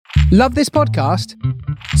Love this podcast?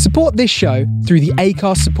 Support this show through the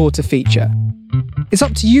Acast supporter feature. It's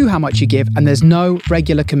up to you how much you give, and there's no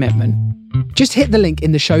regular commitment. Just hit the link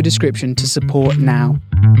in the show description to support now.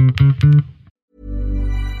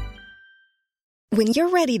 When you're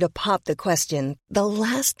ready to pop the question, the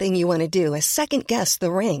last thing you want to do is second-guess the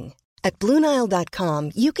ring. At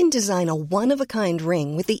BlueNile.com, you can design a one-of-a-kind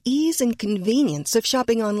ring with the ease and convenience of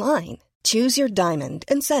shopping online. Choose your diamond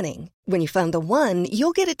and setting. When you find the one,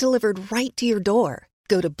 you'll get it delivered right to your door.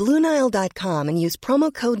 Go to BlueNile.com and use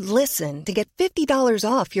promo code LISTEN to get $50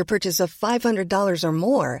 off your purchase of $500 or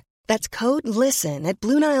more. That's code LISTEN at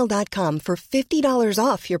BlueNile.com for $50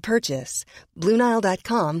 off your purchase.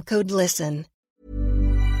 BlueNile.com, code LISTEN.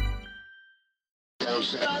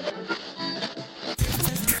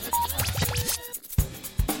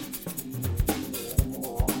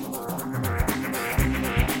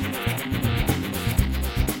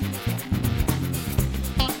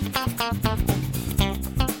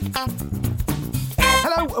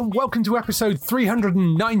 Hello and welcome to episode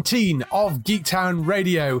 319 of Geektown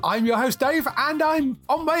Radio. I'm your host Dave and I'm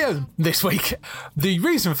on my own this week. The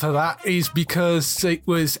reason for that is because it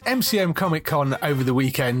was MCM Comic Con over the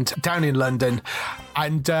weekend down in London,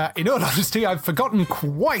 and in all honesty I've forgotten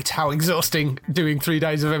quite how exhausting doing 3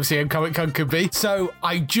 days of MCM Comic Con could be, so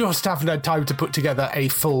I just haven't had time to put together a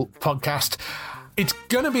full podcast. It's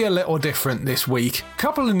going to be a little different this week.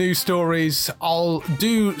 Couple of news stories. I'll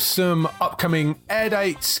do some upcoming air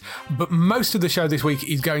dates, but most of the show this week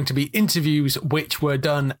is going to be interviews which were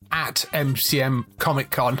done at MCM Comic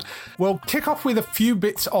Con. We'll kick off with a few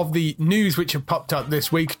bits of the news which have popped up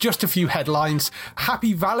this week. Just a few headlines.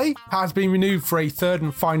 Happy Valley has been renewed for a third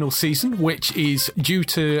and final season, which is due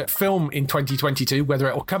to film in 2022. Whether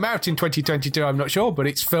it will come out in 2022, I'm not sure, but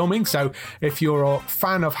it's filming. So if you're a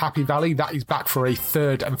fan of Happy Valley, that is back for a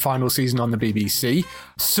third and final season on the BBC.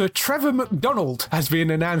 Sir Trevor McDonald has been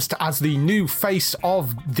announced as the new face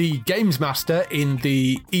of the Games Master in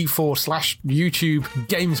the E4/YouTube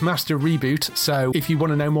Games Master reboot. So if you want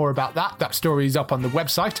to know more about that, that story is up on the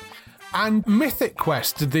website. And Mythic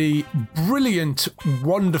Quest, the brilliant,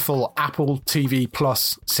 wonderful Apple TV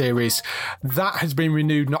Plus series, that has been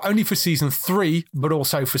renewed not only for season 3, but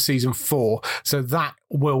also for season 4. So that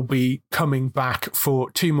will be coming back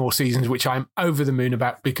for 2 more seasons, which I'm over the moon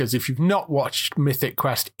about, because if you've not watched Mythic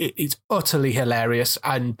Quest, it is utterly hilarious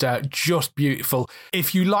and just beautiful.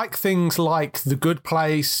 If you like things like The Good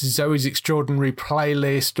Place, Zoe's Extraordinary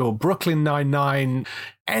Playlist, or Brooklyn Nine-Nine,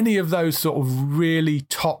 any of those sort of really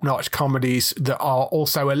top-notch comedies that are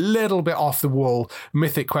also a little bit off the wall,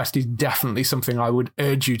 Mythic Quest is definitely something I would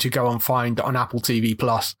urge you to go and find on Apple TV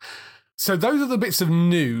Plus. So those are the bits of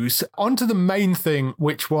news. On to the main thing,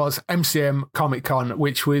 which was MCM Comic Con,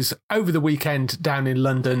 which was over the weekend down in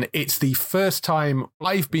London. It's the first time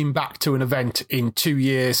I've been back to an event in 2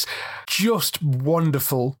 years. Just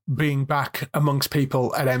wonderful being back amongst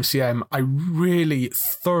people at MCM. I really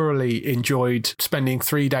thoroughly enjoyed spending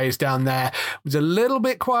 3 days down there. It was a little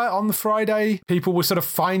bit quiet on the Friday. People were sort of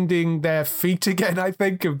finding their feet again, I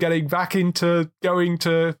think, of getting back into going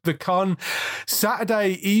to the con.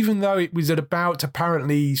 Saturday, even though it was at about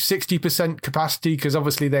apparently 60% capacity, because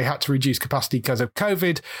obviously they had to reduce capacity because of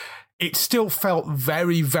COVID, it still felt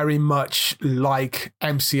very, very much like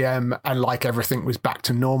MCM and like everything was back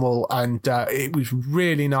to normal. And it was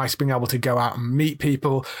really nice being able to go out and meet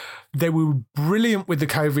people. They were brilliant with the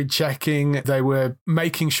COVID checking. They were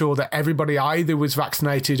making sure that everybody either was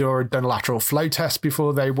vaccinated or had done a lateral flow test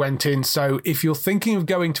before they went in. So if you're thinking of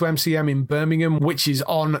going to MCM in Birmingham, which is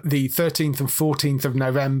on the 13th and 14th of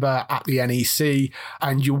November at the NEC,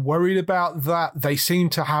 and you're worried about that, they seem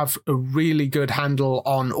to have a really good handle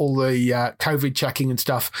on all the COVID checking and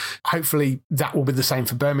stuff. Hopefully that will be the same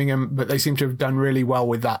for Birmingham, but they seem to have done really well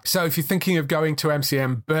with that. So if you're thinking of going to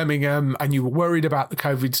MCM Birmingham and you were worried about the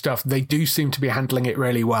COVID stuff, they do seem to be handling it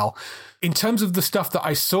really well. In terms of the stuff that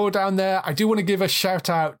I saw down there, I do want to give a shout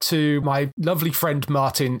out to my lovely friend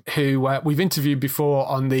Martin, who we've interviewed before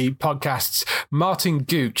on the podcasts. Martin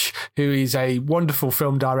Gooch, who is a wonderful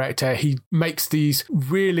film director. He makes these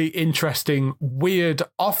really interesting, weird,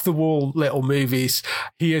 off-the-wall little movies.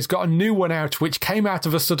 He has got a new one out, which came out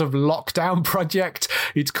of a sort of lockdown project.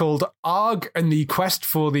 It's called Arg and the Quest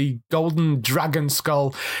for the Golden Dragon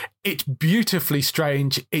Skull. It's beautifully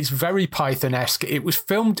strange. It's very Python-esque. It was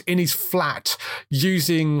filmed in his flat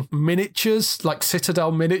using miniatures, like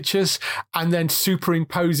Citadel miniatures, and then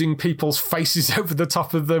superimposing people's faces over the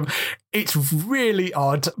top of them. It's really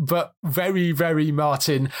odd, but very, very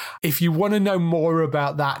Martin. If you want to know more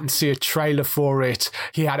about that and see a trailer for it,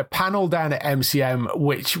 he had a panel down at MCM,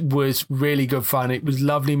 which was really good fun. It was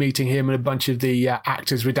lovely meeting him, and a bunch of the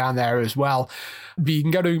actors were down there as well. But you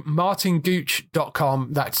can go to martingooch.com,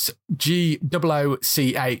 that's GOOCH.com,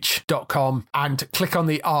 and click on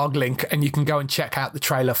the ARG link, and you can go and check out the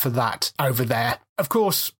trailer for that over there. Of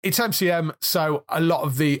course, it's MCM, so a lot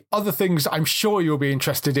of the other things I'm sure you'll be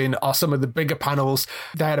interested in are some of the bigger panels.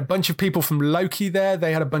 They had a bunch of people from Loki there.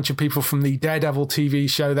 They had a bunch of people from the Daredevil TV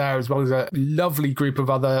show there, as well as a lovely group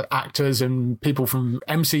of other actors and people from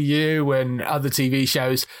MCU and other TV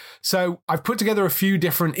shows. So I've put together a few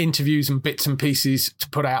different interviews and bits and pieces to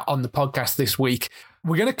put out on the podcast this week.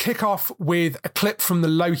 We're going to kick off with a clip from the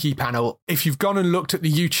Loki panel. If you've gone and looked at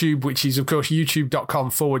the YouTube, which is, of course,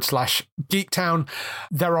 youtube.com/Geektown,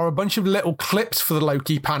 there are a bunch of little clips for the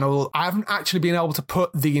Loki panel. I haven't actually been able to put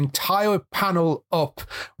the entire panel up,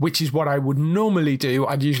 which is what I would normally do.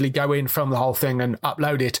 I'd usually go in, film the whole thing and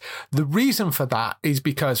upload it. The reason for that is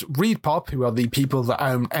because ReedPop, who are the people that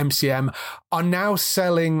own MCM, are now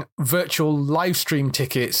selling virtual live stream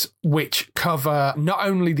tickets, which cover not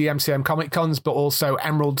only the MCM Comic Cons, but also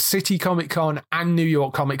Emerald City Comic Con and New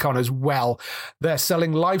York Comic Con as well. They're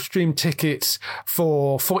selling live stream tickets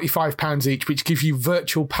for £45 each, which gives you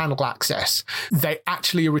virtual panel access. They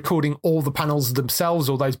actually are recording all the panels themselves,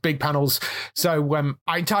 all those big panels. So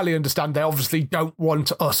I entirely understand they obviously don't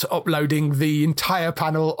want us uploading the entire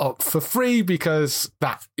panel up for free, because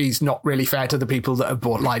that is not really fair to the people that have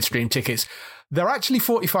bought live stream tickets. They're actually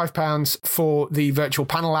 £45 for the virtual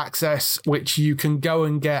panel access, which you can go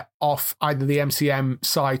and get off either the MCM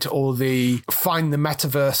site or the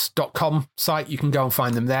findthemetaverse.com site. You can go and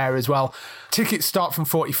find them there as well. Tickets start from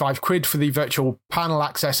 £45 for the virtual panel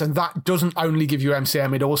access, and that doesn't only give you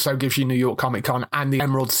MCM, it also gives you New York Comic Con and the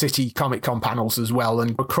Emerald City Comic Con panels as well,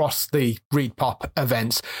 and across the ReedPop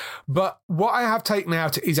events. But what I have taken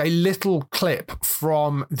out is a little clip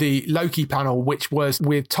from the Loki panel, which was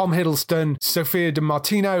with Tom Hiddleston, Sophia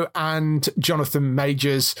DiMartino and Jonathan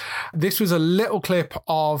Majors. This was a little clip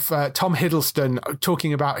of Tom Hiddleston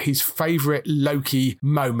talking about his favourite Loki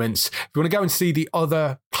moments. If you want to go and see the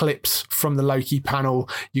other clips from the Loki panel,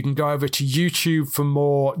 you can go over to YouTube for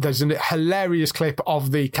more. There's a hilarious clip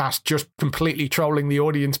of the cast just completely trolling the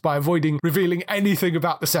audience by avoiding revealing anything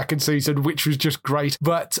about the second season, which was just great.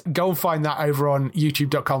 But go and find that over on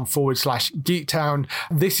youtube.com/Geektown.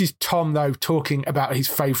 This is Tom, though, talking about his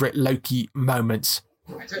favourite Loki moments.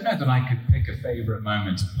 I don't know that I could pick a favourite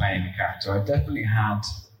moment of playing a character. I definitely had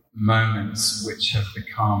moments which have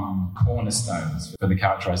become cornerstones for the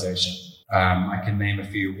characterization. I can name a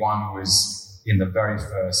few. One was in the very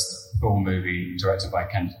first Thor movie directed by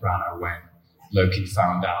Kenneth Branagh, when Loki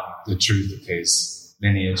found out the truth of his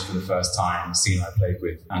lineage for the first time, a scene I played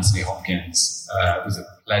with Anthony Hopkins. It was a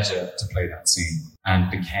pleasure to play that scene,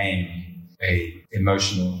 and became an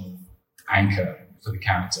emotional anchor for the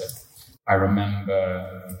character. I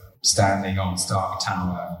remember standing on Stark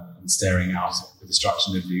Tower and staring out at the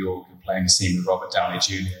destruction of New York and playing a scene with Robert Downey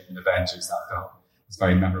Jr. in Avengers. That film was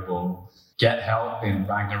very memorable. Get Help in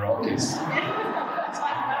Ragnarok it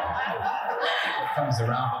comes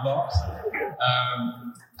around a lot.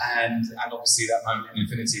 And obviously that moment in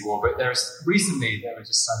Infinity War. But recently there were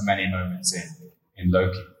just so many moments in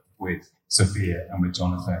Loki with Sophia and with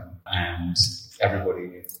Jonathan and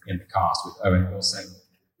everybody in the cast, with Owen Wilson.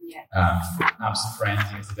 Absent friend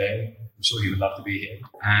here today. I'm sure he would love to be here.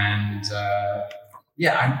 And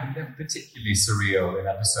I'm particularly surreal in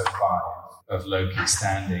episode 5 of Loki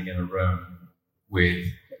standing in a room with,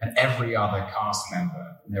 and every other cast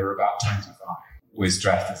member, and there were about 25, was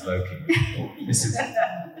dressed as Loki. His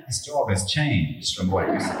job has changed from what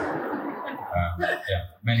it used to be.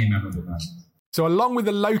 Many memorable moments. So along with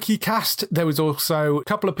the Loki cast, there was also a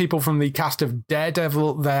couple of people from the cast of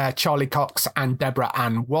Daredevil there, Charlie Cox and Deborah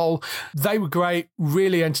Ann Woll. They were great,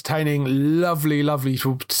 really entertaining, lovely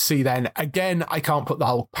to see then. Again, I can't put the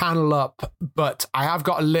whole panel up, but I have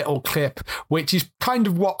got a little clip, which is kind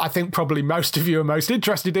of what I think probably most of you are most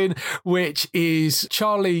interested in, which is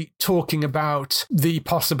Charlie talking about the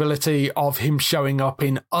possibility of him showing up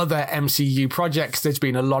in other MCU projects. There's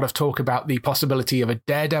been a lot of talk about the possibility of a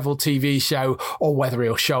Daredevil TV show. or whether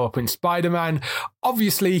he'll show up in Spider-Man.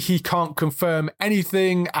 Obviously, he can't confirm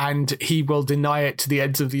anything, and he will deny it to the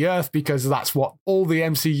ends of the earth, because that's what all the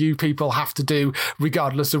MCU people have to do,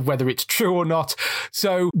 regardless of whether it's true or not.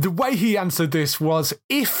 So the way he answered this was,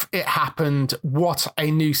 if it happened, what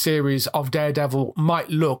a new series of Daredevil might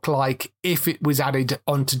look like if it was added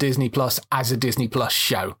onto Disney Plus as a Disney Plus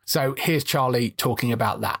show. So here's Charlie talking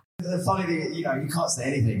about that. The funny thing, you can't say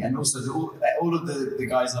anything. And also, all of the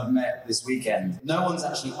guys I've met this weekend, no one's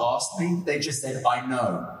actually asked me. They just said, I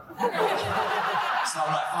know. So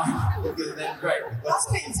I'm like, fine, then great. That's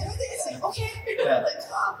quite intimidating. Okay. Yeah.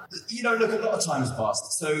 Look, a lot of time has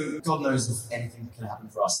passed. So God knows if anything can happen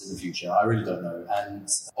for us in the future. I really don't know. And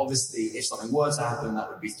obviously, if something were to happen, that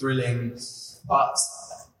would be thrilling. But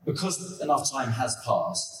because enough time has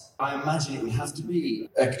passed, I imagine it would have to be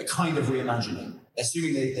a kind of reimagining.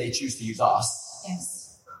 Assuming they choose to use us,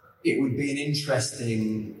 yes, it would be an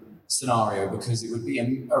interesting scenario, because it would be a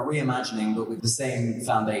reimagining but with the same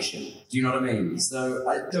foundation. Do you know what I mean? So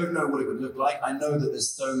I don't know what it would look like. I know that there's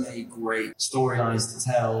so many great storylines to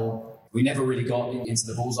tell. We never really got into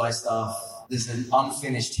the Bullseye stuff. There's an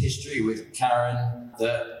unfinished history with Karen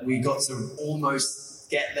that we got to almost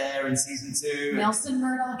get there in season 2. Nelson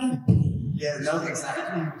Murdoch and yeah, no,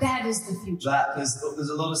 exactly. That is the future. There's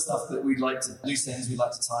a lot of stuff that loose ends we'd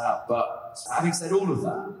like to tie up. But having said all of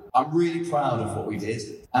that, I'm really proud of what we did.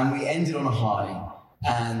 And we ended on a high.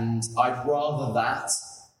 And I'd rather that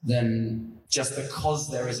than just because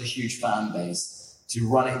there is a huge fan base to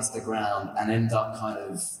run it into the ground and end up kind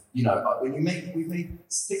of, when we've made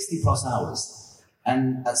 60 plus hours.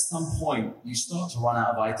 And at some point, you start to run out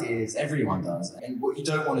of ideas. Everyone does. And what you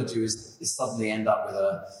don't want to do is suddenly end up with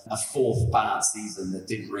a fourth bad season that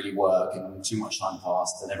didn't really work and too much time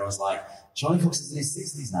passed. And everyone's like, Charlie Cox is in his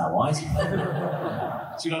 60s now. Why is he playing? Do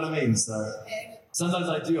you know what I mean? So sometimes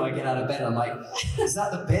I get out of bed. I'm like, is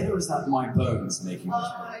that the bed or is that my bones making me?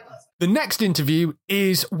 Oh my God. The next interview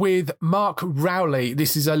is with Mark Rowley.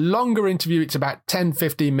 This is a longer interview. It's about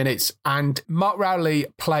 10-15 minutes. And Mark Rowley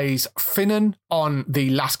plays Finan on The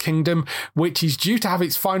Last Kingdom, which is due to have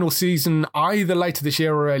its final season either later this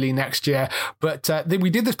year or early next year. But we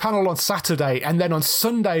did this panel on Saturday, and then on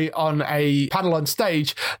Sunday on a panel on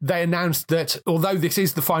stage, they announced that although this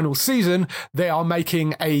is the final season, they are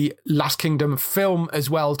making a Last Kingdom film as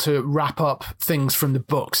well to wrap up things from the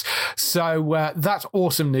books. So that's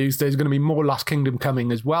awesome news. There's going to be more Last Kingdom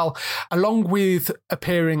coming as well. Along with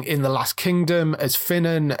appearing in The Last Kingdom as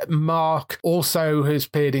Finan, Mark also has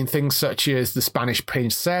appeared in things such as The Spanish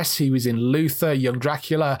Princess. He was in Luther, Young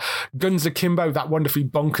Dracula, Guns Akimbo, that wonderfully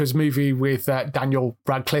bonkers movie with Daniel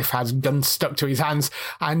Radcliffe has guns stuck to his hands.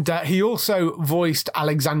 And he also voiced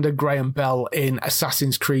Alexander Graham Bell in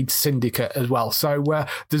Assassin's Creed Syndicate as well. So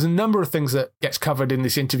there's a number of things that gets covered in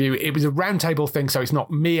this interview. It was a roundtable thing, so it's not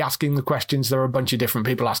me asking the questions. There are a bunch of different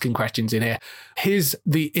people asking questions in here. Here's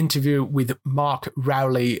the interview with Mark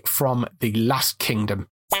Rowley from The Last Kingdom.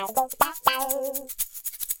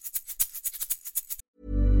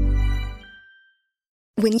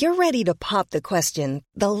 When you're ready to pop the question,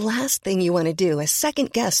 the last thing you want to do is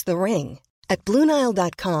second-guess the ring. At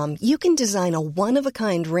BlueNile.com, you can design a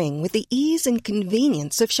one-of-a-kind ring with the ease and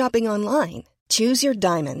convenience of shopping online. Choose your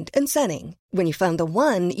diamond and setting. When you find the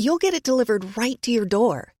one, you'll get it delivered right to your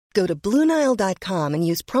door. Go to BlueNile.com and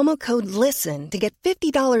use promo code LISTEN to get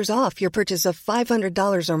 $50 off your purchase of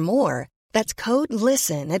 $500 or more. That's code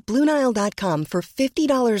LISTEN at BlueNile.com for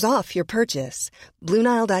 $50 off your purchase.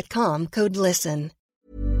 BlueNile.com, code LISTEN.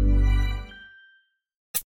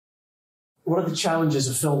 What are the challenges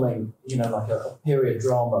of filming, like a period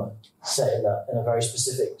drama set in a very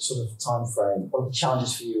specific sort of time frame? What are the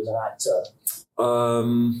challenges for you as an actor?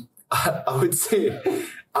 I would say,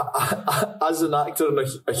 as an actor and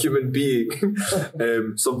a human being,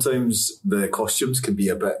 sometimes the costumes can be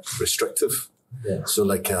a bit restrictive. Yeah. So,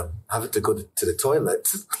 having to go to the toilet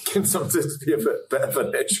can sometimes be a bit of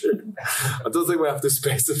an issue. I don't think we have to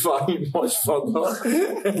specify much further.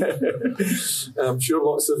 I'm sure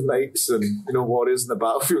lots of knights and warriors in the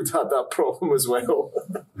battlefield had that problem as well.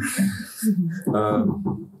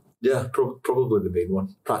 Yeah, probably the main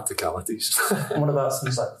one, practicalities. And what about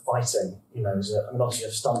things like fighting? Obviously you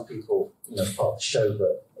have stunt people, part of the show,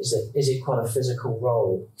 but is it quite a physical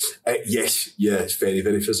role? Yes, it's very,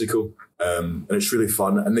 very physical. And it's really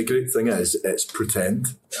fun. And the great thing is, it's pretend.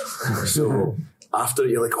 So after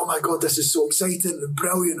you're like, oh my God, this is so exciting and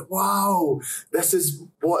brilliant. Wow, this is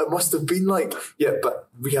what it must have been like. Yeah, but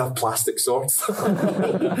we have plastic swords. Do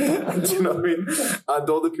you know what I mean? And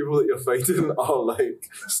all the people that you're fighting are like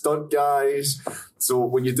stunt guys. So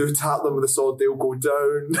when you do tap them with a sword, they'll go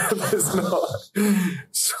down. It's not.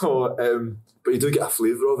 So but you do get a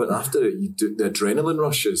flavour of it. And after it, the adrenaline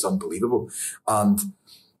rush is unbelievable. And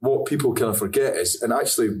what people kind of forget is, and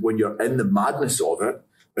actually when you're in the madness of it,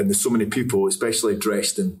 and there's so many people, especially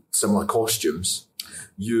dressed in similar costumes,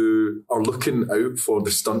 you are looking out for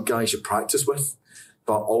the stunt guys you practice with.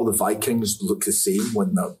 But all the Vikings look the same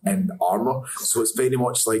when they're in armour. So it's very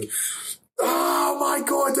much like, oh my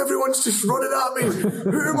God, everyone's just running at me.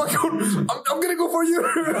 Who am I going? I'm going to go for you.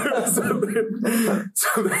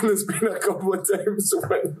 so then there's been a couple of times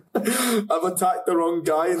when I've attacked the wrong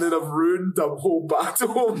guy and then I've ruined the whole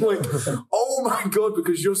battle. I'm like, oh my God,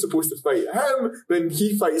 because you're supposed to fight him, then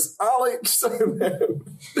he fights Alex. And then,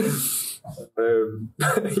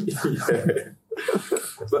 yeah.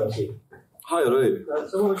 But, hi, right.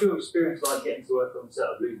 So what was your experience like getting to work on the set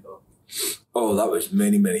of Luther? Oh, that was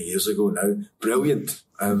many, many years ago now. Brilliant.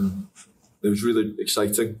 It was really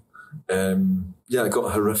exciting. Yeah, I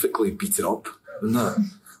got horrifically beaten up in that.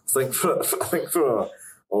 I think for a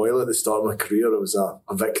while at the start of my career, I was a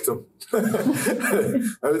victim. How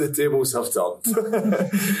the tables have turned.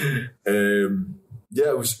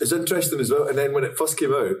 Yeah, it's interesting as well. And then when it first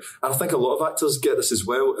came out, and I think a lot of actors get this as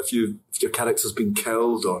well, if your character's been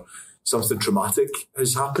killed or something traumatic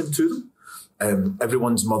has happened to them,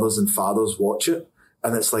 everyone's mothers and fathers watch it,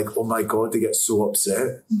 and it's like, oh my God, they get so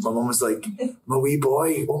upset. My mum was like, my wee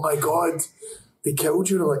boy, oh my God, they killed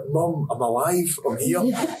you. And I'm like, Mum, I'm alive, I'm here.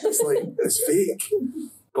 It's like, it's fake.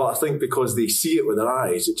 But I think because they see it with their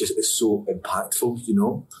eyes, it just is so impactful, you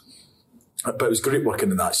know. But it was great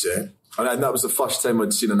working in that set. And that was the first time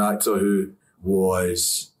I'd seen an actor who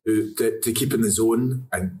to keep in the zone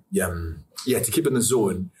and to keep in the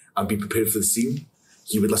zone and be prepared for the scene.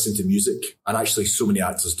 He would listen to music, and actually so many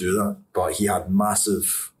actors do that, but he had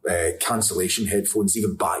massive cancellation headphones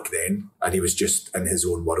even back then, and he was just in his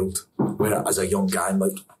own world. Where as a young guy, I'm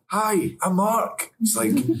like, hi, I'm Mark. It's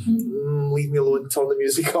like, leave me alone, turn the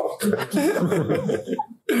music up.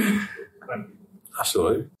 That's all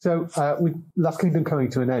right. So with Last Kingdom coming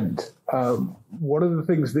to an end, what are the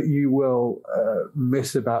things that you will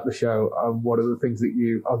miss about the show, and what are the things that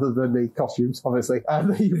you, other than the costumes, obviously,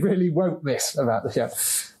 that you really won't miss about the show?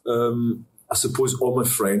 I suppose all my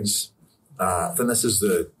friends. I think this is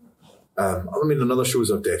in other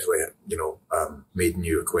shows I've definitely, made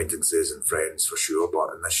new acquaintances and friends for sure,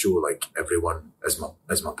 but in this show, like, everyone is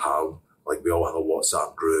my pal. Like, we all have a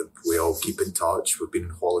WhatsApp group, we all keep in touch, we've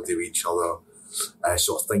been on holiday with each other.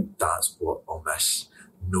 So I think that's what I'll miss,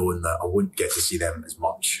 knowing that I wouldn't get to see them as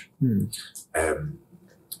much.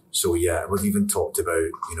 So yeah, we've even talked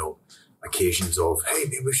about, occasions of, hey,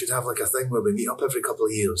 maybe we should have like a thing where we meet up every couple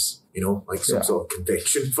of years, like some sort of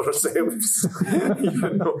convention for ourselves.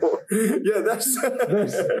 Yeah, that's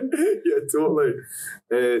yeah, totally.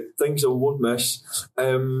 Things I won't miss.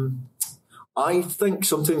 I think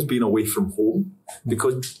sometimes being away from home,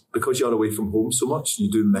 because you're away from home so much,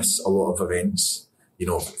 you do miss a lot of events,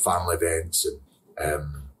 family events and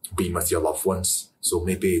being with your loved ones. So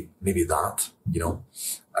maybe that,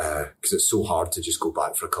 because it's so hard to just go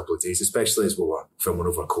back for a couple of days, especially as we were filming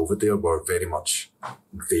over COVID there. We're very much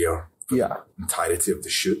there for the entirety of the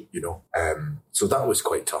shoot, So that was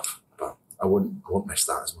quite tough, but I won't miss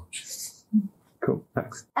that as much. Cool,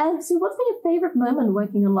 thanks. So what's been your favourite moment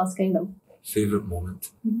working on Last Kingdom? Favourite moment?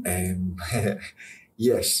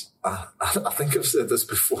 Yes, I think I've said this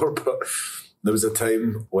before, but there was a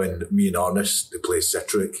time when me and Arnis, who plays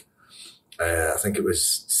Citric, I think it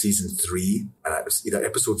was season 3, and it was either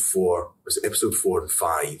episode 4 and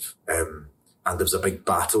 5, and there was a big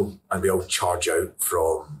battle, and we all charge out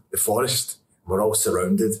from the forest. We're all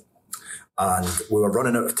surrounded, and we were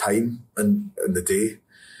running out of time in the day,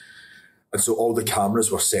 and so all the cameras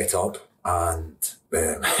were set up, and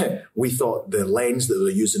we thought the lens that they were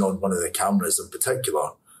using on one of the cameras in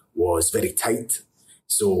particular was very tight.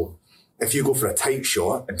 So if you go for a tight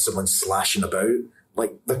shot and someone's slashing about,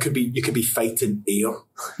 like you could be fighting air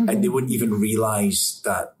and they wouldn't even realise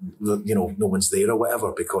that, no one's there or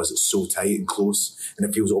whatever, because it's so tight and close and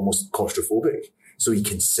it feels almost claustrophobic. So you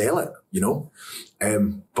can sell it,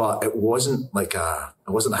 but it wasn't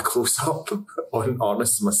a close-up on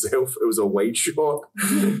Arnis and myself. It was a wide shot.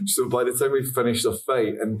 So by the time we finished the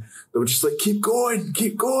fight, and they were just like, keep going.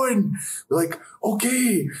 We're like,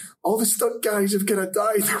 okay, all the stunt guys have kind of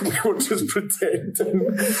died. We were just pretending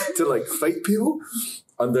to fight people.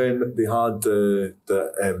 And then they had the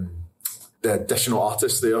additional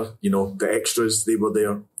artists there, the extras, they were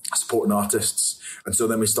there, supporting artists. And so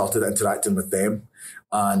then we started interacting with them,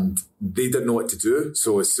 and they didn't know what to do.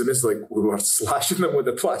 So as soon as we were slashing them with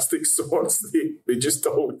the plastic swords, they just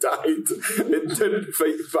all died and didn't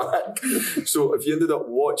fight back. So if you ended up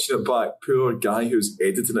watching it back, poor guy who's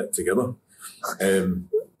editing it together,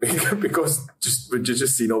 because we'd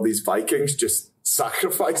just seen all these Vikings just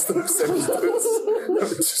sacrifice themselves to us. That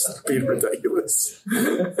would just be ridiculous.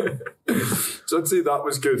 So I'd say that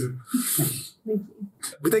was good.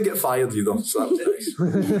 We didn't get fired either, so that was nice.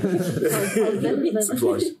 It's a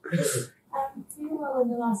plus. For your role in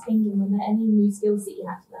The Last Kingdom, were there any new skills that you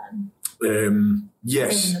had to learn?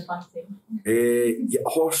 Yes.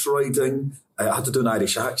 Horse riding. I had to do an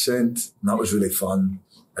Irish accent, and that was really fun.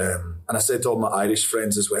 And I said to all my Irish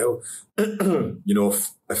friends as well, you know,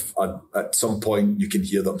 if at some point you can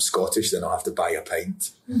hear that I'm Scottish, then I'll have to buy a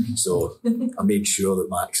pint. So I made sure that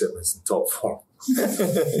my accent was in top form.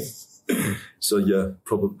 So yeah,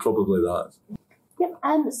 probably that. Yep.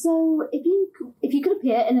 So if you could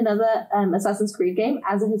appear in another Assassin's Creed game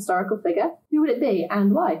as a historical figure, who would it be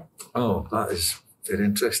and why? Oh, that is very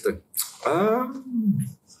interesting.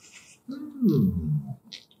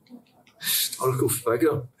 Historical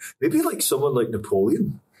figure. Maybe like someone like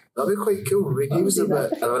Napoleon. That'd be quite cool. I mean, he was a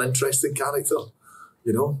bit of an interesting character,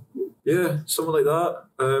 you know? Yeah, someone like that.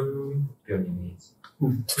 Be on your knees.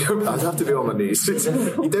 I'd have to be on my knees. He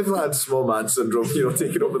definitely had small man syndrome, you know,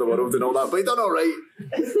 taking over the world and all that, but he done all right.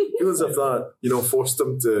 He was of that, you know, forced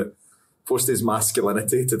his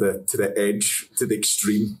masculinity to the edge, to the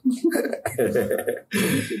extreme.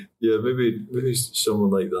 Yeah, maybe someone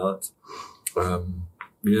like that.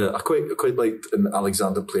 Yeah, I quite liked playing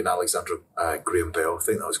Alexander Graham Bell. I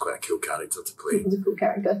think that was quite a cool character to play. It was a cool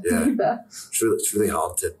character. Yeah, it's really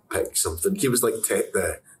hard to pick something. He was like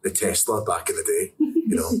the Tesla back in the day,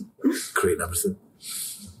 you know, creating everything.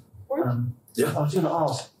 Yeah, I was going to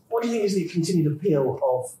ask, what do you think is the continued appeal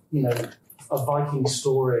of, you know, a Viking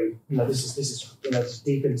story? You know, this is you know, it's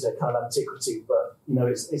deep into kind of antiquity, but you know,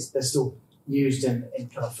 they're still used in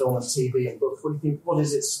kind of film and TV and books. What do you think? What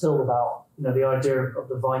is it still about? You know, the idea of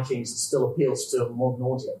the Vikings that still appeals to a modern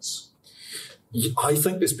audience. I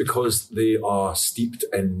think it's because they are steeped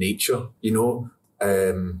in nature. You know,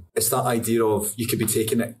 it's that idea of you could be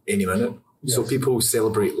taken at any minute, so people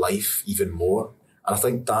celebrate life even more. And I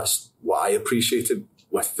think that's what I appreciated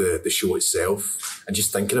with the show itself, and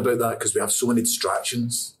just thinking about that, because we have so many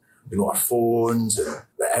distractions. You know, our phones and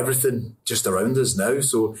everything just around us now.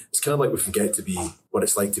 So it's kind of like we forget to be what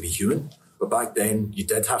it's like to be human. But back then, you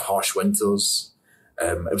did have harsh winters.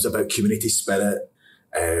 It was about community spirit,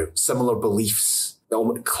 similar beliefs,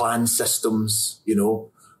 clan systems, you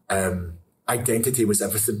know. Identity was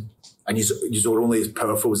everything. And you were only as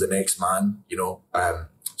powerful as the next man, you know.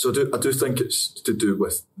 So I do think it's to do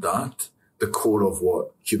with that, the core of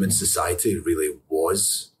what human society really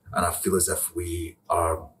was. And I feel as if we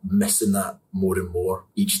are missing that more and more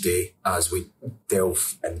each day as we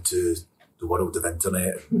delve into the world of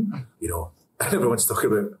internet. You know, everyone's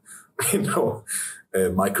talking about, you know,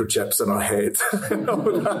 microchips in our head.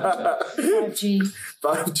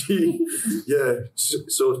 5G. Yeah.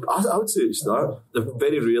 So I would say it's that.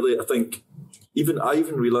 Very rarely, I think, I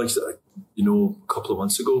even realised that, you know, a couple of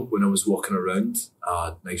months ago when I was walking around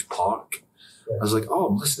a nice park, I was like, oh,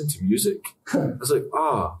 I'm listening to music. I was like,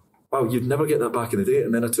 wow, you'd never get that back in the day.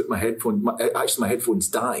 And then I took my headphones, my headphones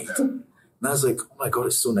died. And I was like, oh my God,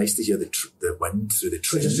 it's so nice to hear the wind through the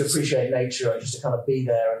trees. Just to appreciate nature and just to kind of be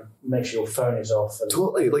there and make sure your phone is off. And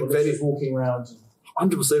totally, like very walking around.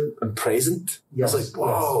 100% and present. Yes, I was like,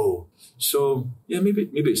 wow. Yes. So, yeah, maybe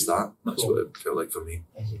it's that. That's what it felt like for me.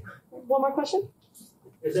 Thank you. One more question?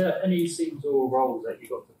 Is there any scenes or roles that you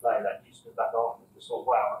got to play that you stood back after and just thought,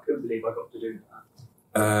 wow, I couldn't believe I got to do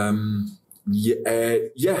that?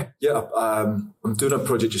 I'm doing a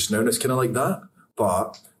project just now and it's kind of like that.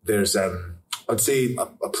 But there's, I'd say I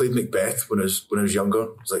played Macbeth when I was younger.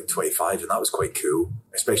 I was like 25 and that was quite cool,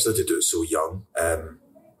 especially to do it so young.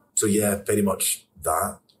 So yeah, very much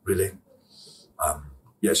that, really.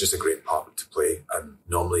 It's just a great part to play. And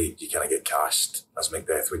normally you kind of get cast as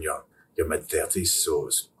Macbeth when you're mid-30s, so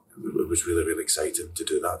it was really, really exciting to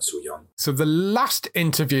do that so young. So the last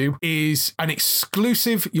interview is an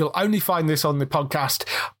exclusive. You'll only find this on the podcast.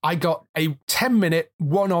 I got a 10-minute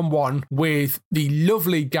one-on-one with the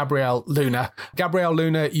lovely Gabriel Luna. Gabriel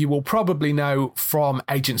Luna, you will probably know from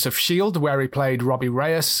Agents of S.H.I.E.L.D., where he played Robbie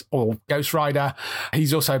Reyes or Ghost Rider.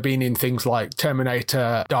 He's also been in things like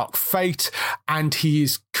Terminator, Dark Fate, and he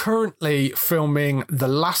is currently filming the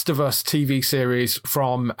Last of Us TV series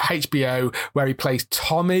from HBO, where he plays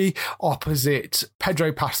Tommy. Abby, opposite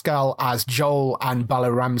Pedro Pascal as Joel and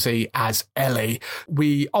Bella Ramsey as Ellie.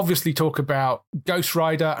 We obviously talk about Ghost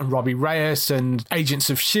Rider and Robbie Reyes and Agents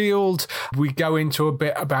of S.H.I.E.L.D. We go into a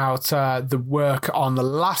bit about the work on The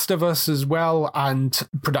Last of Us as well and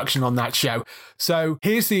production on that show. So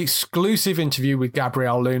here's the exclusive interview with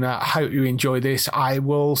Gabriel Luna. I hope you enjoy this. I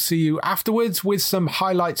will see you afterwards with some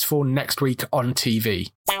highlights for next week on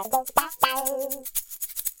TV.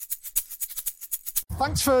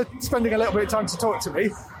 Thanks for spending a little bit of time to talk to me.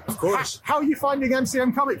 Of course. How are you finding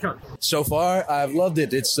MCM Comic Con? So far, I've loved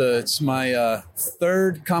it. It's my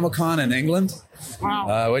third Comic-Con in England.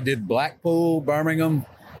 Wow. I did Blackpool, Birmingham,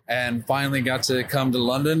 and finally got to come to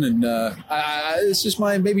London. And it's just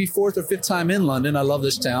my maybe fourth or fifth time in London. I love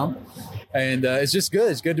this town. And it's just good.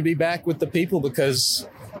 It's good to be back with the people because,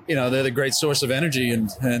 you know, they're the great source of energy,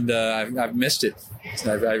 and I've missed it.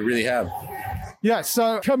 I really have. Yeah,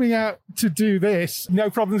 so coming out to do this, no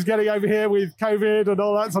problems getting over here with COVID and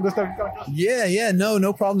all that sort of stuff? Yeah,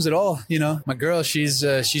 no problems at all. You know, my girl, she's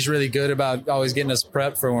really good about always getting us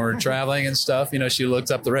prepped for when we're traveling and stuff. You know, she looked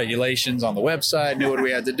up the regulations on the website, knew what we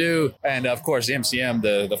had to do. And of course, the MCM,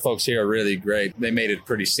 the folks here are really great. They made it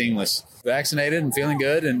pretty seamless. Vaccinated and feeling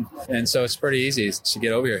good, and so it's pretty easy to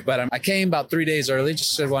get over here. But I came about 3 days early,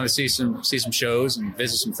 just wanted to see some shows and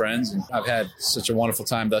visit some friends, and I've had such a wonderful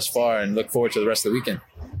time thus far, and look forward to the rest of the weekend.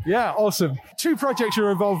 Yeah, awesome. 2 projects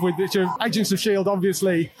you're involved with, which are Agents of S.H.I.E.L.D.,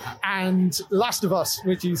 obviously, and Last of Us,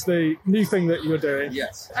 which is the new thing that you're doing.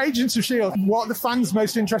 Yes. Agents of S.H.I.E.L.D., what are the fans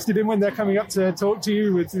most interested in when they're coming up to talk to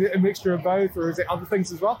you? Is it a mixture of both, or is it other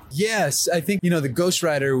things as well? Yes, I think, the Ghost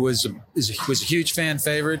Rider was a huge fan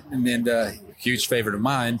favorite, and a huge favorite of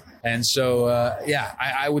mine. And so,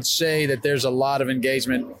 I would say that there's a lot of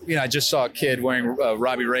engagement. I just saw a kid wearing a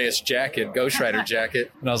Robbie Reyes jacket, Ghost Rider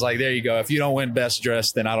jacket. And I was like, there you go. If you don't win best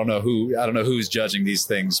dressed, then I don't know who's judging these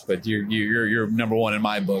things, but you're number one in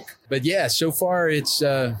my book. But yeah, so far it's,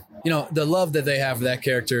 the love that they have for that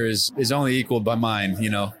character is only equaled by mine,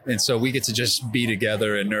 and so we get to just be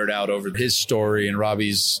together and nerd out over his story and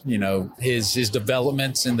Robbie's, his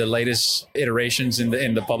developments in the latest iterations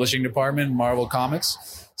in the publishing department, Marvel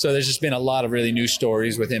Comics. So there's just been a lot of really new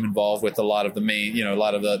stories with him involved with a lot of the main, a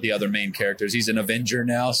lot of the other main characters. He's an Avenger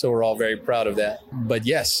now, so we're all very proud of that. But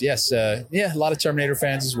yes, a lot of Terminator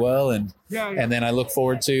fans as well. And then I look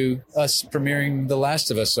forward to us premiering The Last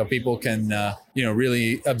of Us so people can,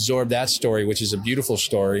 really absorb that story, which is a beautiful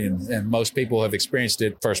story. And most people have experienced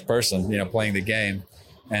it first person, playing the game.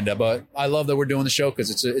 And but I love that we're doing the show because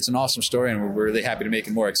it's an awesome story, and we're really happy to make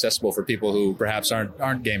it more accessible for people who perhaps aren't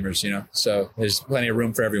gamers, So there's plenty of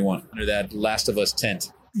room for everyone under that Last of Us tent.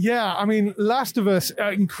 Yeah, I mean, Last of Us,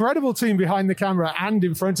 incredible team behind the camera and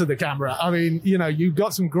in front of the camera. I mean, you've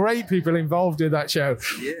got some great people involved in that show.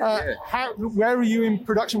 Where are you in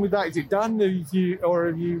production with that? Is it done, or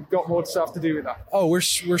have you got more stuff to do with that? Oh, we're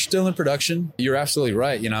still in production. You're absolutely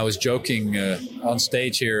right. I was joking on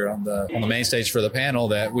stage here on the main stage for the panel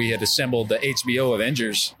that we had assembled the HBO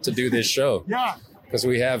Avengers to do this show. Yeah. Because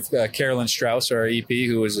we have Carolyn Strauss, our EP,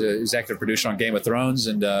 who was executive producer on Game of Thrones,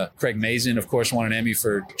 and Craig Mazin, of course, won an Emmy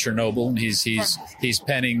for Chernobyl, and he's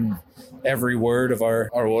penning every word of our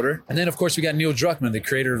order. And then, of course, we got Neil Druckmann, the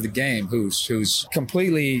creator of the game, who's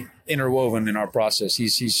completely interwoven in our process.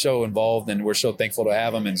 He's so involved, and we're so thankful to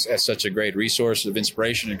have him as such a great resource of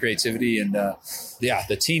inspiration and creativity. And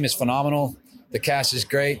the team is phenomenal. The cast is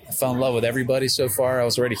great. I fell in love with everybody so far. I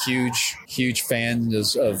was already huge fan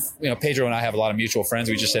of Pedro and I have a lot of mutual friends.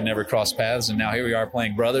 We just had never crossed paths, and now here we are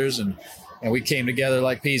playing brothers, and we came together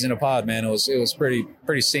like peas in a pod, man. It was pretty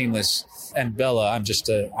seamless. And Bella, I'm just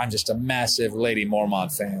a massive Lady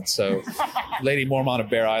Mormont fan. So Lady Mormont of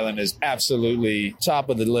Bear Island is absolutely top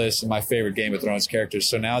of the list of my favorite Game of Thrones characters.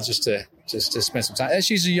 So now just to spend some time. And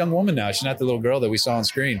she's a young woman now. She's not the little girl that we saw on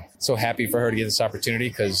screen. So happy for her to get this opportunity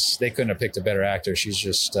because they couldn't have picked a better actor.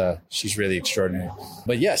 She's really extraordinary.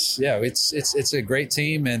 But yes, it's a great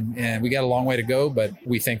team, and we got a long way to go, but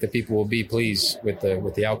we think that people will be pleased with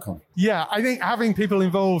the outcome. Yeah, I think having people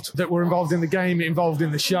involved that were involved in the game, involved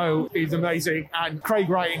in the show is amazing. And Craig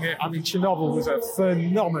writing it, I mean, Chernobyl was a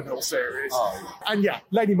phenomenal series. Oh. And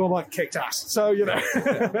Lady Mormont kicked ass. So, Yeah,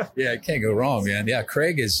 it can't go wrong, man. Yeah,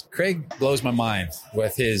 Craig blows my mind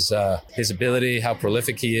with his ability, how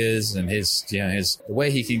prolific he is, and his the way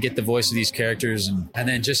he can get the voice of these characters, and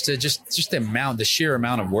then just the sheer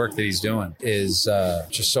amount of work that he's doing is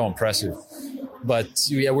just so impressive. But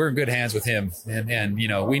we're in good hands with him, and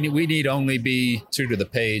we need only be true to the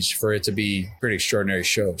page for it to be a pretty extraordinary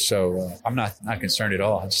show. So I'm not concerned at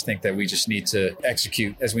all. I just think that we just need to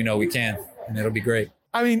execute as we know we can, and it'll be great.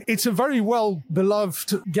 I mean, it's a very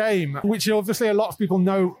well-beloved game, which obviously a lot of people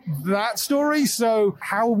know that story. So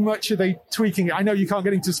how much are they tweaking it? I know you can't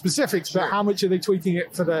get into specifics, but how much are they tweaking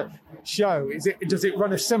it for the show? Does it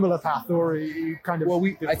run a similar path, or are you kind of... Well,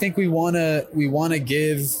 I think we want to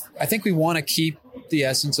keep the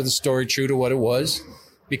essence of the story true to what it was.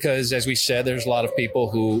 Because, as we said, there's a lot of people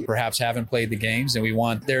who perhaps haven't played the games, and we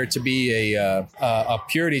want there to be a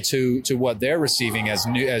purity to what they're receiving as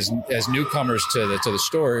newcomers to the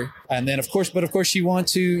story. And then, of course, you want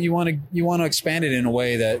to expand it in a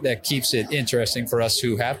way that keeps it interesting for us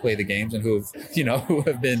who have played the games and who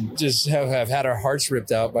have been have had our hearts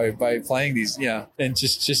ripped out by playing these, and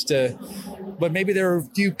but maybe there are a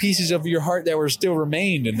few pieces of your heart that were still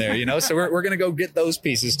remained in there, So we're gonna go get those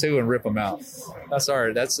pieces too and rip them out.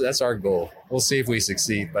 That's our goal. We'll see if we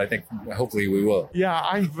succeed, but I think hopefully we will. Yeah,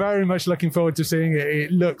 I'm very much looking forward to seeing it.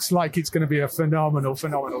 It looks like it's going to be a phenomenal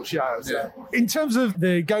show. So. Yeah. In terms of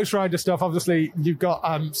the Ghost Rider stuff, obviously you've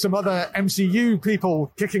got some other MCU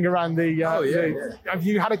people kicking around the. Have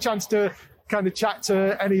you had a chance to kind of chat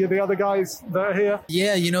to any of the other guys that are here?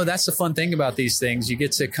 Yeah, that's the fun thing about these things. You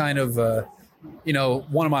get to kind of.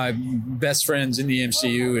 One of my best friends in the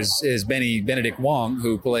MCU is Benedict Wong,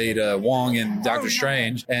 who played Wong in Doctor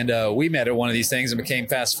Strange. And we met at one of these things and became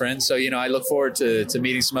fast friends. So, I look forward to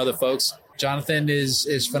meeting some other folks. Jonathan is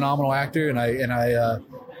a phenomenal actor. And it's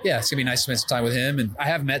going to be nice to spend some time with him. And I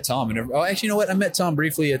have met Tom. Actually, you know what? I met Tom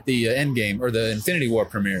briefly at the Endgame or the Infinity War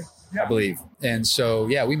premiere, I believe. And so,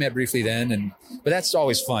 we met briefly then. But that's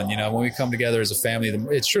always fun, when we come together as a family.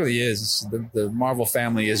 It truly is. The Marvel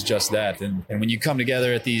family is just that. And when you come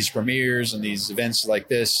together at these premieres and these events like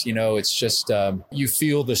this, it's just, you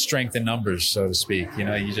feel the strength in numbers, so to speak.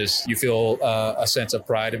 You feel a sense of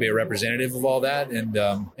pride to be a representative of all that.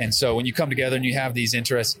 And so when you come together and you have these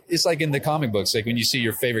interests, it's like in the comic books, like when you see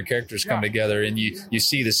your favorite characters come together and you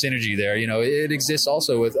see the synergy there, it exists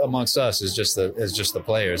also amongst us as just the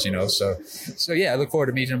players, So I look forward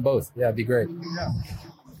to meeting them both. Yeah, it'd be great. Yeah.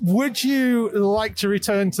 Would you like to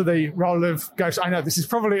return to the role of Ghost? I know this is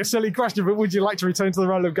probably a silly question, but would you like to return to the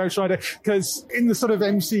role of Ghost Rider? Because in the sort of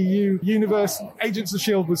MCU universe, Agents of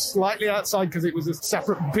S.H.I.E.L.D. was slightly outside because it was a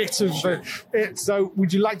separate bit of it. So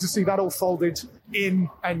would you like to see that all folded in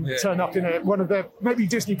and turn up in one of the maybe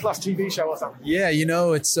Disney Plus TV show or something? Yeah,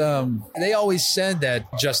 it's they always said that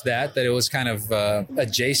it was kind of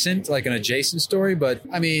adjacent, like an adjacent story. But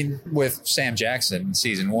I mean, with Sam Jackson in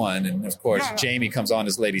season 1, and of course Jamie comes on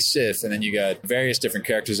as Lady Sif, and then you got various different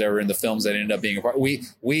characters that were in the films that ended up being a part.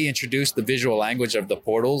 We introduced the visual language of the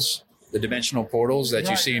portals. The dimensional portals that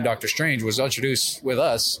you see in Doctor Strange was introduced with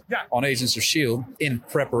us on Agents of S.H.I.E.L.D. in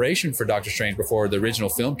preparation for Doctor Strange before the original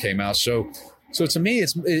film came out. So to me,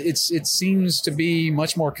 it seems to be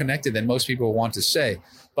much more connected than most people want to say.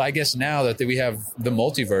 But I guess now that we have the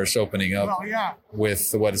multiverse opening up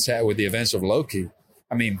with with the events of Loki,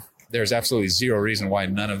 I mean, there's absolutely zero reason why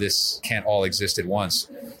none of this can't all exist at once.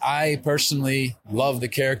 I personally love the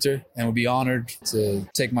character and would be honored to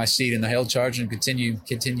take my seat in the Hail Charge and continue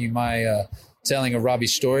my telling of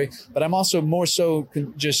Robbie's story. But I'm also I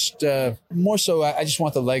just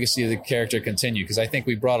want the legacy of the character to continue, because I think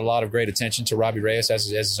we brought a lot of great attention to Robbie Reyes as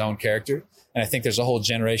his own character. And I think there's a whole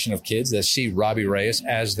generation of kids that see Robbie Reyes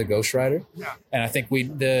as the Ghost Rider. Yeah. And I think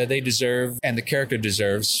they deserve, and the character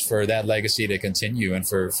deserves, for that legacy to continue and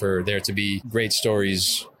for there to be great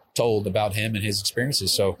stories told about him and his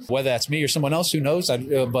experiences. So whether that's me or someone else, who knows?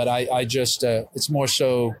 But I just, it's more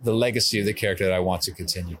so the legacy of the character that I want to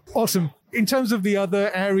continue. Awesome. In terms of the other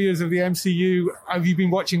areas of the MCU, have you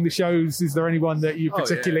been watching the shows? Is there anyone that you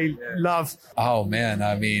particularly love? Oh, man.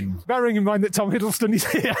 I mean, bearing in mind that Tom Hiddleston is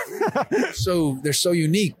here. So they're so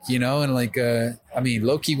unique, and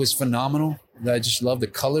Loki was phenomenal. I just love the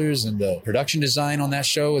colors, and the production design on that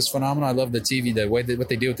show is phenomenal. I love the what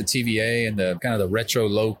they do with the TVA and the kind of the retro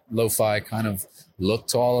lo-fi kind of look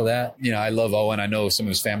to all of that. I love Owen. I know some of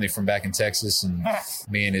his family from back in Texas, and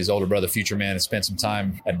me and his older brother, Future Man, have spent some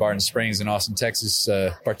time at Barton Springs in Austin, Texas,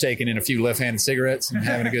 partaking in a few left-handed cigarettes and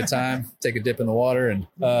having a good time, take a dip in the water. And,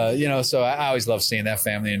 so I always love seeing that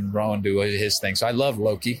family and Rowan do his thing. So I love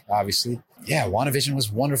Loki, obviously. Yeah, WandaVision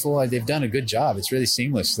was wonderful. They've done a good job. It's really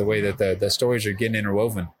seamless, the way that the stories are getting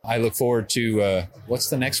interwoven. I look forward to, what's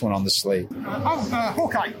the next one on the slate?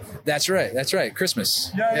 Hawkeye. That's right.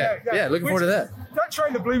 Christmas. Yeah. Looking forward to that. that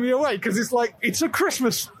trailer blew me away because it's a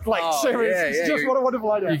Christmas series. It's just what a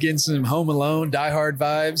wonderful idea. You're getting some Home Alone, Die Hard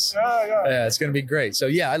vibes. Yeah, it's going to be great. So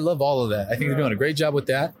I love all of that. I think they're doing a great job with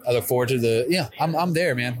that. I look forward to I'm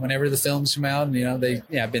there, man. Whenever the films come out, and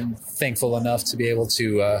I've been thankful enough to be able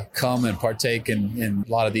to come and partake in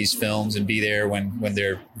a lot of these films and be there when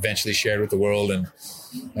they're eventually shared with the world.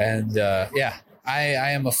 And I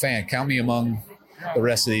am a fan. Count me among the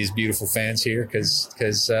rest of these beautiful fans here,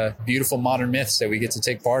 because beautiful modern myths that we get to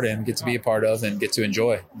take part in, get to be a part of, and get to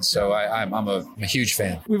enjoy. So I'm a huge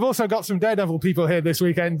fan. We've also got some Daredevil people here this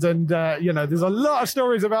weekend, and there's a lot of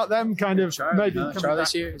stories about them. Charlie's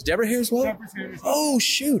here. Is Deborah here as well? Deborah's here as well. Oh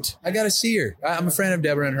shoot! I got to see her. I'm a friend of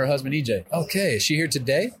Deborah and her husband EJ. Okay, is she here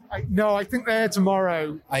today? No, I think they're here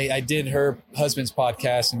tomorrow. I did her husband's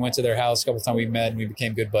podcast and went to their house a couple of times. We met and we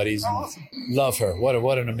became good buddies. And awesome. Love her.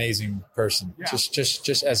 What an amazing person. Yeah.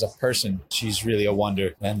 Just as a person, she's really a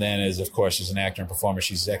wonder. And then as an actor and performer,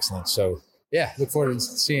 she's excellent. So look forward to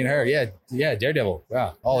seeing her. Yeah, Daredevil.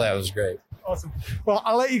 Wow, all that was great. Awesome. Well,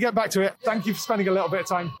 I'll let you get back to it. Thank you for spending a little bit of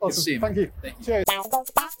time. Awesome. Good to see you, Thank you. Cheers.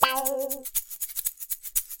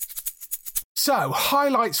 So,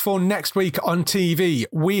 highlights for next week on TV.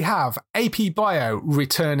 We have AP Bio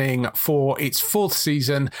returning for its 4th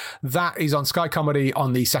season. That is on Sky Comedy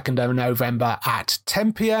on the 2nd of November at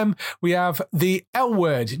 10 p.m. We have The L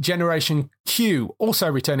Word, Generation Q,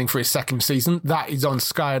 also returning for its 2nd season. That is on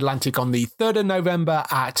Sky Atlantic on the 3rd of November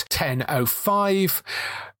at 10:05.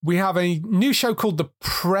 We have a new show called The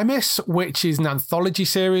Premise, which is an anthology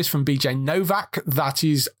series from BJ Novak. That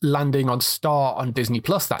is landing on Star on Disney+.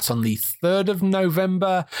 That's on the 3rd of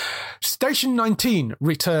November. Station 19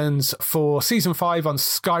 returns for Season 5 on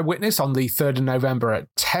Sky Witness on the 3rd of November at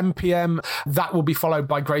 10 p.m. That will be followed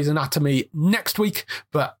by Grey's Anatomy next week,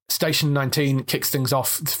 but Station 19 kicks things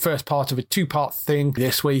off, the first part of a 2-part thing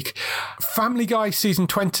this week. Family Guy Season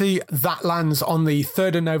 20, that lands on the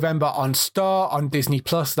 3rd of November on Star on Disney+.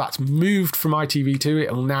 That's moved from ITV2.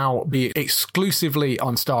 It will now be exclusively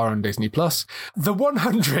on Star on Disney+. The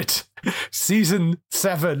 100 Season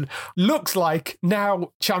 7 looks like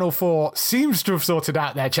now Channel 4 seems to have sorted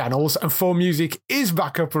out their channels and 4 Music is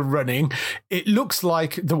back up and running. It looks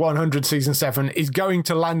like the 100 Season 7 is going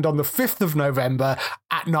to land on the 5th of November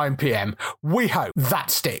at 9 p.m. We hope that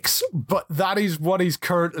sticks, but that is what is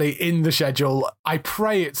currently in the schedule. I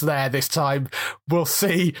pray it's there this time. We'll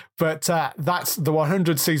see, but that's the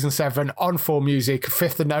 100 Season 7 on 4 Music,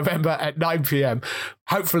 5th of November at 9 p.m.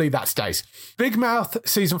 Hopefully that stays. Big Mouth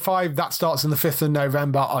Season 5, that starts on the 5th of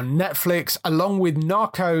November on Netflix, along with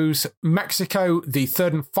Narcos Mexico. The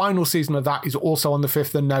 3rd and final season of that is also on the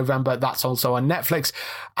 5th of November. That's also on Netflix.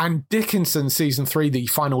 And Dickinson Season 3, the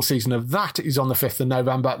final season of that, is on the 5th of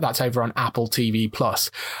November. That's over on Apple TV+.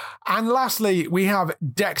 And lastly, we have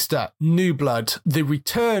Dexter New Blood, the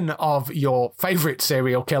return of your favourite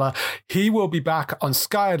serial killer. He will be back on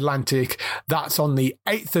Sky Atlantic. That's on the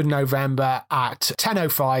 8th of November at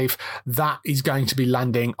 10:05. That is going to be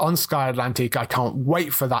landing on Sky Atlantic. I can't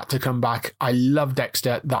wait for that to come back. I love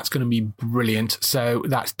Dexter. That's going to be brilliant. So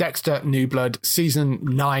that's Dexter New Blood, Season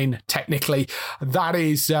 9, technically. That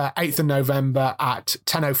is 8th of November at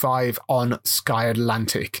 10:05 on Sky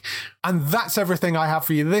Atlantic. And that's everything I have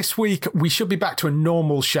for you this week. We should be back to a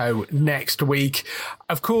normal show next week.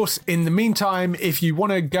 Of course, in the meantime, if you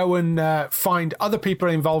want to go and find other people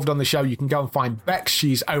involved on the show, you can go and find Bex.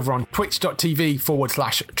 She's over on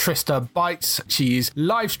twitch.tv/Trista Bytes. She's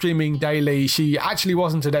live streaming daily. She actually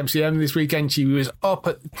wasn't at MCM this weekend. She was up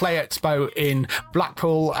at Play Expo in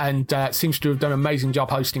Blackpool and seems to have done an amazing job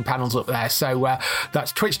hosting panels up there. So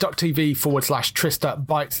that's twitch.tv/Trista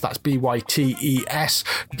Bytes. That's BYTES.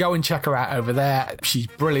 Go and check her out over there. She's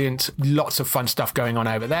brilliant. Lots of fun stuff going on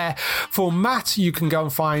over there. For Matt, you can go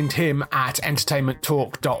and find him at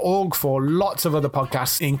entertainmenttalk.org for lots of other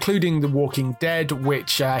podcasts, including The Walking Dead,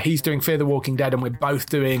 which he's doing Fear the Walking Dead, and we're both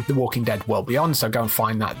doing The Walking Dead World Beyond, so go and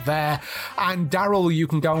find that there. And Daryl, you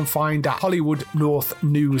can go and find at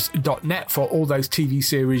hollywoodnorthnews.net for all those TV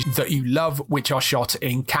series that you love, which are shot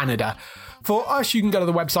in Canada. For us, you can go to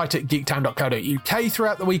the website at geektown.co.uk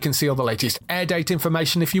throughout the week and see all the latest air date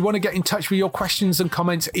information. If you want to get in touch with your questions and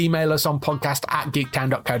comments, email us on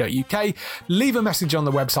podcast@geektown.co.uk. Leave a message on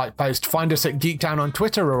the website post. Find us at Geektown on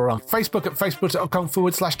Twitter or on Facebook at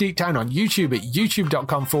facebook.com/Geektown, on YouTube at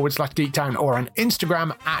youtube.com/Geektown, or on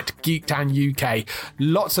Instagram at GeektownUK.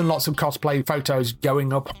 Lots and lots of cosplay photos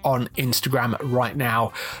going up on Instagram right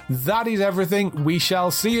now. That is everything. We shall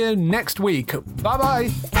see you next week. Bye-bye.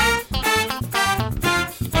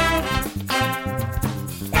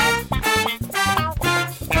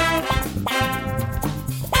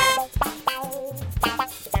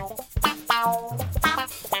 Wow.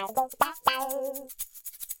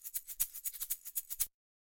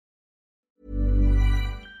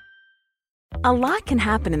 A lot can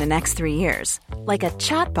happen in the next 3 years. Like a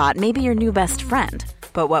chatbot may be your new best friend.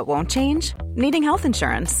 But what won't change? Needing health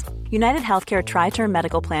insurance. United Healthcare Tri-Term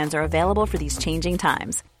Medical Plans are available for these changing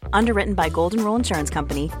times. Underwritten by Golden Rule Insurance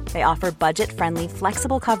Company, they offer budget-friendly,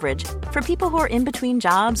 flexible coverage for people who are in between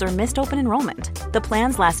jobs or missed open enrollment. The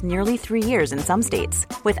plans last nearly 3 years in some states,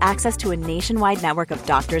 with access to a nationwide network of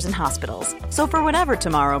doctors and hospitals. So for whatever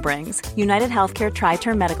tomorrow brings, United Healthcare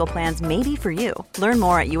Tri-Term Medical Plans may be for you. Learn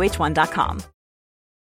more at uh1.com.